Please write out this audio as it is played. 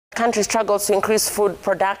country struggles to increase food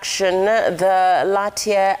production, the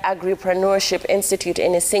Latia Agripreneurship Institute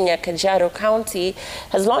in Isinya, Kajiado County,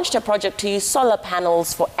 has launched a project to use solar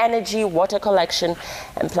panels for energy, water collection,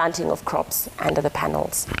 and planting of crops under the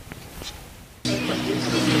panels.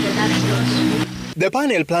 The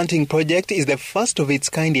panel planting project is the first of its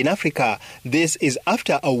kind in Africa. This is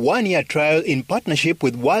after a one-year trial in partnership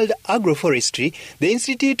with World Agroforestry, the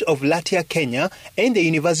Institute of Latia, Kenya, and the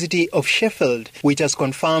University of Sheffield, which has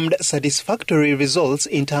confirmed satisfactory results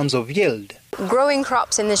in terms of yield. Growing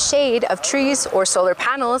crops in the shade of trees or solar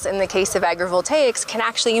panels, in the case of agrivoltaics, can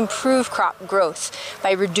actually improve crop growth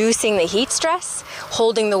by reducing the heat stress,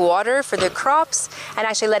 holding the water for the crops, and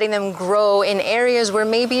actually letting them grow in areas where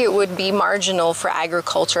maybe it would be marginal for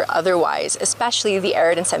agriculture otherwise, especially the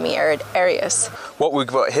arid and semi-arid areas. What we've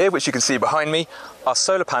got here, which you can see behind me, are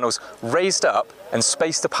solar panels raised up and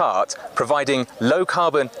spaced apart, providing low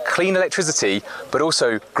carbon, clean electricity, but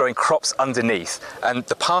also growing crops underneath. And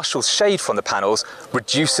the partial shade from the panels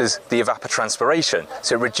reduces the evapotranspiration,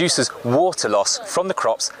 so it reduces water loss from the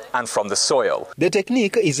crops and from the soil. The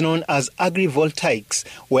technique is known as agrivoltaics,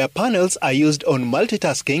 where panels are used on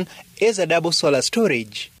multitasking as a double solar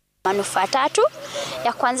storage. Manufaa tatu,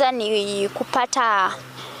 ya kwanza ni kupata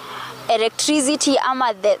electricity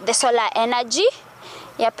ama the solar energy.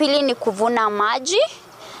 Ya pili ni kuvuna maji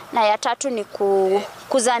na ya tatu ni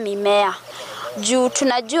kukuza mimea. Juu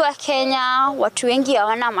tunajua Kenya watu wengi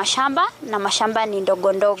hawana mashamba na mashamba ni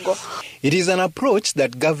ndogo ndogo. It is an approach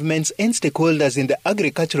that governments and stakeholders in the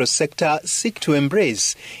agricultural sector seek to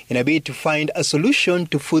embrace in a bid to find a solution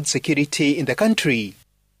to food security in the country.